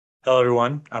Hello,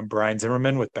 everyone. I'm Brian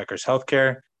Zimmerman with Becker's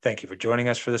Healthcare. Thank you for joining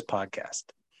us for this podcast.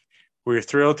 We're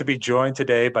thrilled to be joined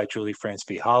today by Julie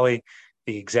Franceville Holly,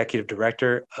 the Executive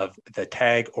Director of the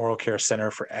TAG Oral Care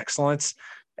Center for Excellence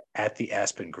at the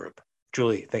Aspen Group.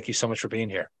 Julie, thank you so much for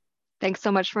being here. Thanks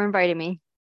so much for inviting me.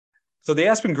 So the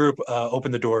Aspen Group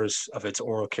opened the doors of its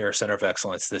Oral Care Center of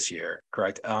Excellence this year,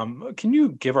 correct? Can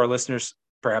you give our listeners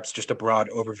perhaps just a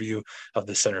broad overview of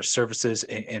the center's services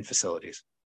and facilities?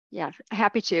 Yeah,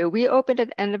 happy to. We opened at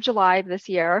the end of July of this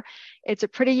year. It's a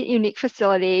pretty unique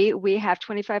facility. We have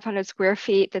 2,500 square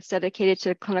feet that's dedicated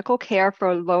to clinical care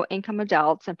for low-income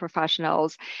adults and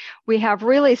professionals. We have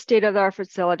really state-of-the-art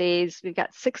facilities. We've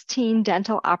got 16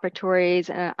 dental operatories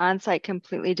and an on-site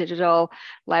completely digital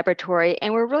laboratory.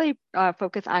 And we're really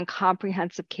focused on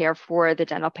comprehensive care for the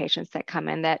dental patients that come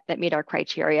in that meet our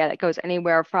criteria. That goes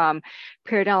anywhere from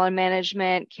periodontal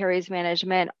management, caries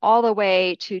management, all the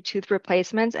way to tooth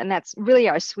replacements. And that's really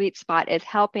our sweet spot, is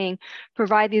helping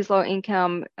provide these low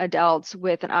income adults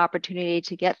with an opportunity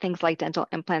to get things like dental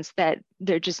implants that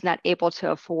they're just not able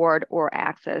to afford or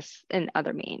access in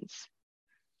other means.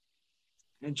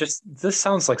 And just this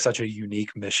sounds like such a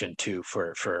unique mission too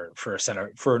for a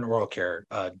center for an oral care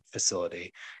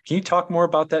facility. Can you talk more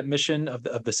about that mission of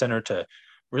the center to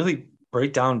really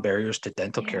break down barriers to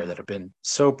dental care Yeah. that have been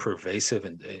so pervasive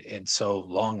and so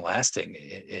long lasting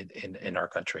in our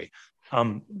country?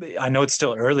 I know it's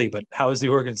still early, but how has the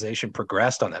organization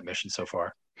progressed on that mission so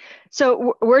far?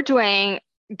 So we're doing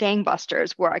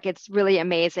gangbusters work. It's really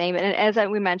amazing. And as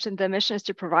we mentioned, the mission is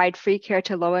to provide free care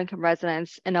to low-income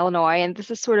residents in Illinois. And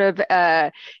this is sort of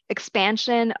a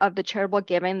expansion of the charitable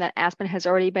giving that Aspen has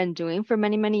already been doing for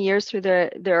many, many years through their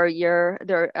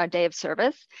day of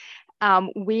service.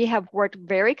 We have worked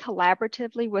very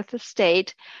collaboratively with the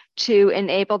state to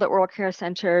enable the oral care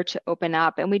center to open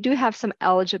up. And we do have some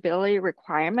eligibility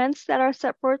requirements that are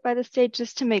set forth by the state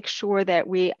just to make sure that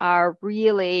we are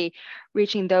really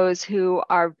reaching those who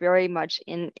are very much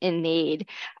in need.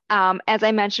 As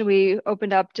I mentioned, we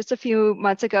opened up just a few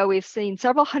months ago. We've seen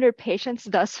several hundred patients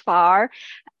thus far.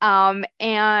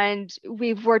 And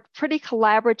we've worked pretty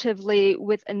collaboratively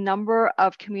with a number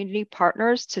of community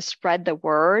partners to spread the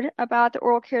word about the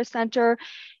Oral Care Center,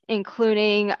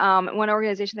 including one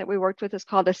organization that we worked with is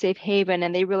called the Safe Haven,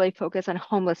 and they really focus on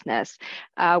homelessness.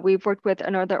 We've worked with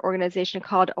another organization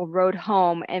called A Road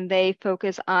Home, and they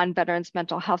focus on veterans'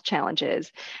 mental health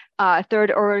challenges.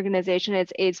 Third organization is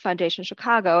AIDS Foundation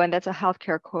Chicago, and that's a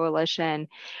healthcare coalition.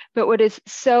 But what is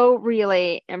so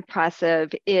really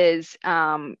impressive is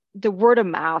the word of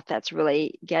mouth that's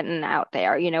really getting out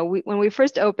there. When we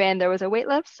first opened, there was a wait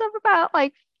list of about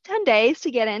like 10 days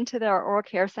to get into the oral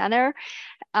care center.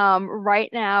 Right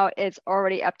now, it's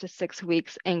already up to 6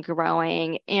 weeks and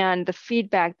growing. And the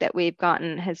feedback that we've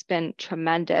gotten has been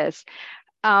tremendous.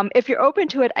 If you're open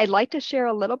to it, I'd like to share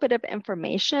a little bit of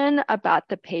information about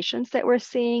the patients that we're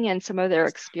seeing and some of their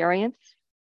experience.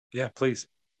 Yeah, please.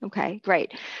 Okay,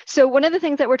 great. So one of the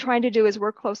things that we're trying to do is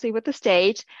work closely with the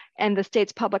state and the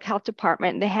state's public health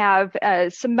department. They have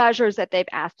some measures that they've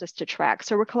asked us to track.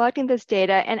 So we're collecting this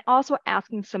data and also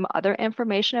asking some other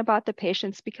information about the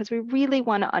patients because we really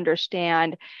want to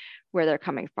understand where they're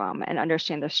coming from and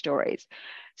understand their stories.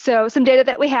 So some data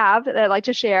that we have that I'd like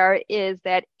to share is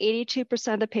that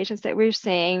 82% of the patients that we're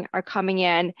seeing are coming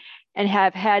in and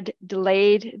have had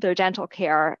delayed their dental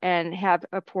care and have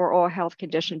a poor oral health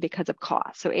condition because of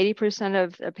cost. So 80%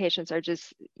 of the patients are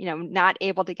just, not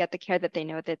able to get the care that they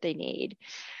know that they need.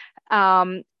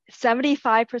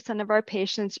 75% of our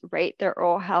patients rate their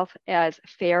oral health as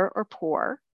fair or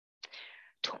poor.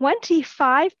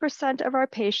 25% of our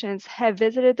patients have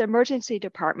visited the emergency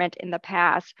department in the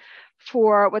past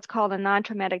for what's called a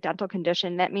non-traumatic dental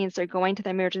condition. That means they're going to the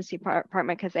emergency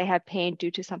department because they have pain due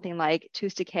to something like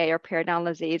tooth decay or periodontal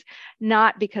disease,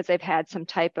 not because they've had some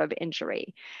type of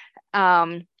injury.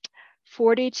 42%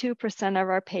 of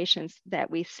our patients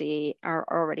that we see are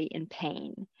already in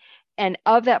pain. And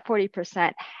of that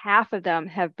 40%, half of them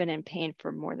have been in pain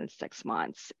for more than 6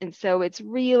 months. And so it's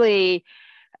really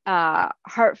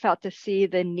heartfelt to see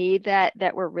the need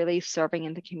that we're really serving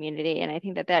in the community. And I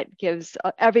think that gives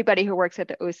everybody who works at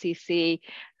the OCC,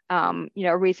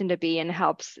 a reason to be and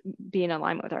helps be in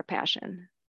alignment with our passion.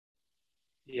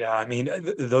 Yeah, I mean,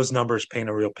 those numbers paint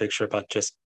a real picture about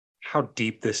just how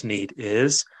deep this need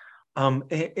is.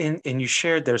 And you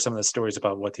shared there some of the stories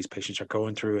about what these patients are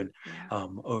going through and Yeah.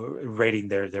 rating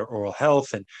their oral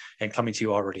health and coming to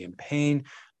you already in pain.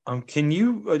 Can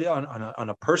you, on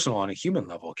a personal, on a human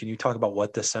level, can you talk about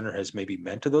what the center has maybe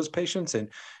meant to those patients and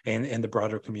the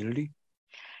broader community?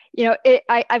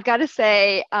 I've got to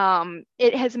say,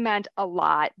 it has meant a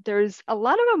lot. There's a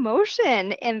lot of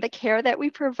emotion in the care that we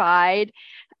provide,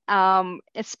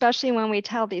 especially when we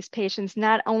tell these patients,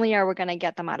 not only are we going to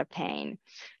get them out of pain,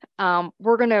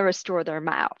 we're going to restore their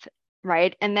mouth,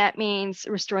 right? And that means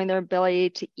restoring their ability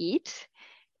to eat.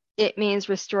 It means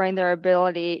restoring their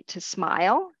ability to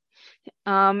smile.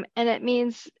 And it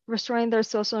means restoring their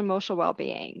social and emotional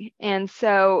well-being. And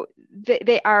so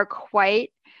they are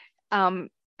quite um,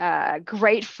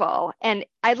 grateful. And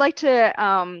I'd like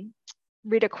to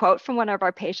read a quote from one of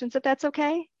our patients, if that's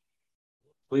okay.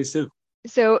 Please do.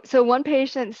 So one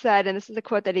patient said, and this is a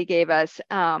quote that he gave us,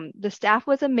 the staff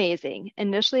was amazing.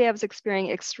 Initially, I was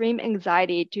experiencing extreme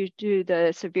anxiety due to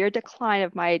the severe decline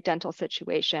of my dental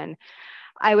situation.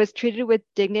 I was treated with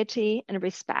dignity and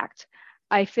respect.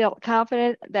 I feel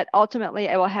confident that ultimately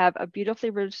I will have a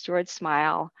beautifully restored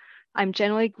smile. I'm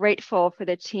genuinely grateful for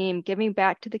the team giving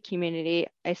back to the community.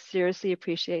 I seriously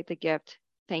appreciate the gift.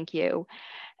 Thank you.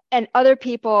 And other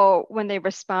people, when they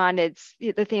respond,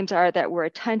 the themes are that we're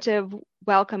attentive,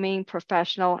 welcoming,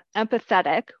 professional,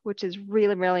 empathetic, which is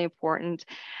really, really important.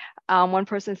 One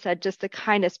person said, just the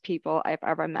kindest people I've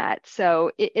ever met.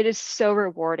 So it is so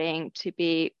rewarding to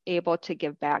be able to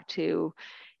give back to,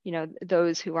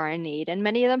 those who are in need. And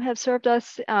many of them have served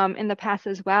us in the past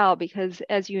as well, because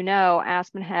as you know,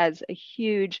 Aspen has a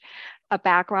huge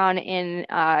background in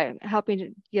helping to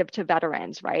give to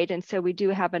veterans, right? And so we do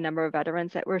have a number of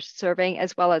veterans that we're serving,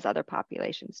 as well as other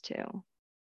populations too.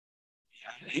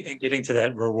 And getting to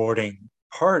that rewarding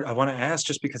part, I want to ask,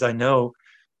 just because I know,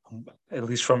 at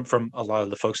least from a lot of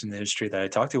the folks in the industry that I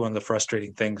talk to, one of the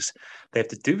frustrating things they have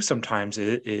to do sometimes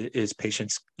is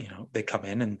patients, they come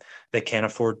in and they can't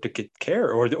afford to get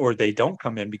care, or they don't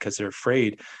come in because they're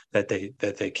afraid that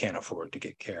they can't afford to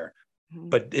get care. Mhm.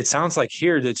 But it sounds like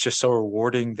here it's just so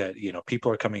rewarding that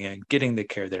people are coming in, getting the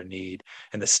care they need,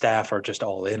 and the staff are just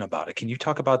all in about it. Can you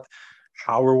talk about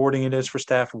how rewarding it is for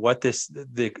staff, what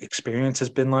the experience has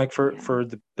been like for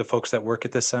Yeah. the folks that work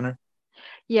at this center?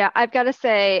 Yeah, I've got to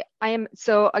say, I am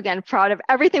so, again, proud of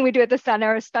everything we do at the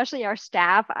center, especially our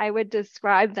staff. I would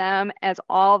describe them as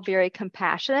all very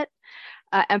compassionate,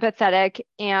 empathetic,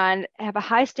 and have a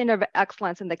high standard of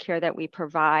excellence in the care that we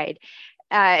provide.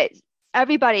 Uh,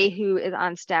 Everybody who is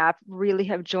on staff really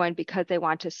have joined because they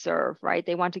want to serve, right?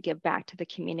 They want to give back to the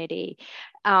community.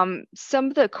 Some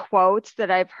of the quotes that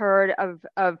I've heard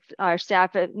of our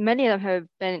staff, many of them have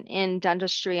been in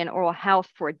dentistry and oral health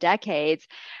for decades,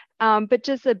 but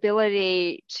just the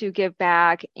ability to give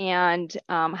back and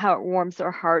how it warms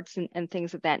their hearts and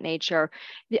things of that nature.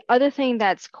 The other thing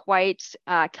that's quite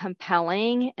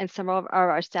compelling, and some of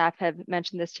our staff have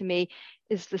mentioned this to me,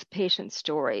 is this patient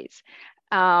stories.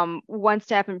 One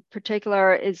staff in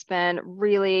particular has been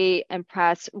really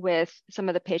impressed with some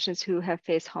of the patients who have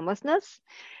faced homelessness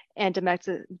and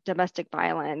domestic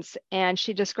violence. And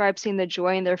she describes seeing the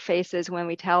joy in their faces when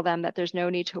we tell them that there's no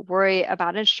need to worry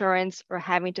about insurance or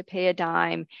having to pay a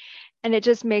dime, and it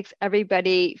just makes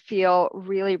everybody feel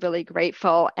really, really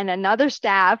grateful. And another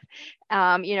staff,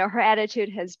 her attitude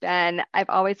has been, I've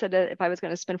always said that if I was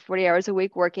going to spend 40 hours a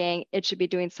week working, it should be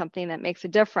doing something that makes a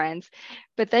difference.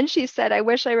 But then she said, I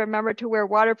wish I remembered to wear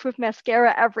waterproof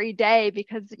mascara every day,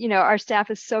 because our staff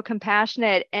is so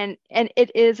compassionate, and it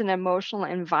is an emotional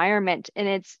environment, and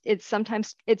it's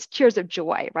sometimes it's tears of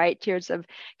joy, right? Tears of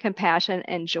compassion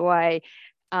and joy.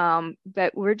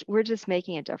 But we're just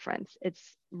making a difference. It's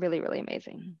really, really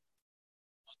amazing.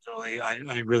 Julie, I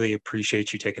really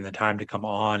appreciate you taking the time to come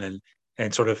on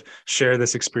and sort of share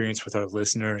this experience with our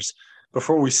listeners.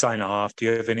 Before we sign off, do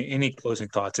you have any closing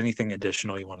thoughts, anything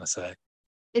additional you want to say?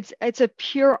 It's a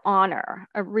pure honor,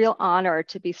 a real honor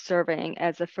to be serving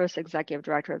as the first executive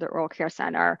director of the Oral Care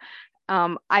Center.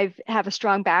 I have a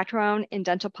strong background in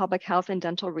dental public health and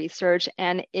dental research,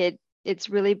 and it's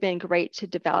really been great to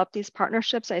develop these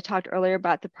partnerships. I talked earlier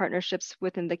about the partnerships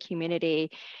within the community.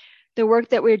 The work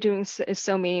that we're doing is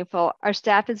so meaningful. Our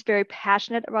staff is very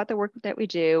passionate about the work that we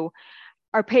do.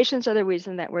 Our patients are the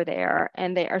reason that we're there,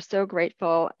 and they are so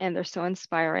grateful and they're so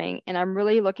inspiring. And I'm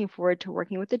really looking forward to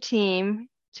working with the team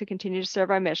to continue to serve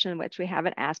our mission, which we have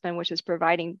at Aspen, which is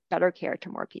providing better care to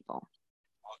more people.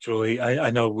 Julie,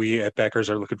 I know we at Becker's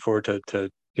are looking forward to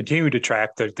continue to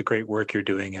track the great work you're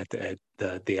doing at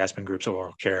the Aspen Group's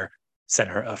Oral Care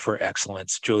Center for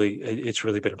Excellence. Julie, it's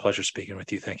really been a pleasure speaking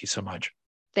with you. Thank you so much.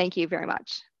 Thank you very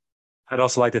much. I'd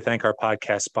also like to thank our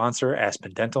podcast sponsor,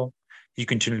 Aspen Dental. You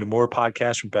can tune into more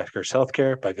podcasts from Becker's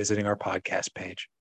Healthcare by visiting our podcast page.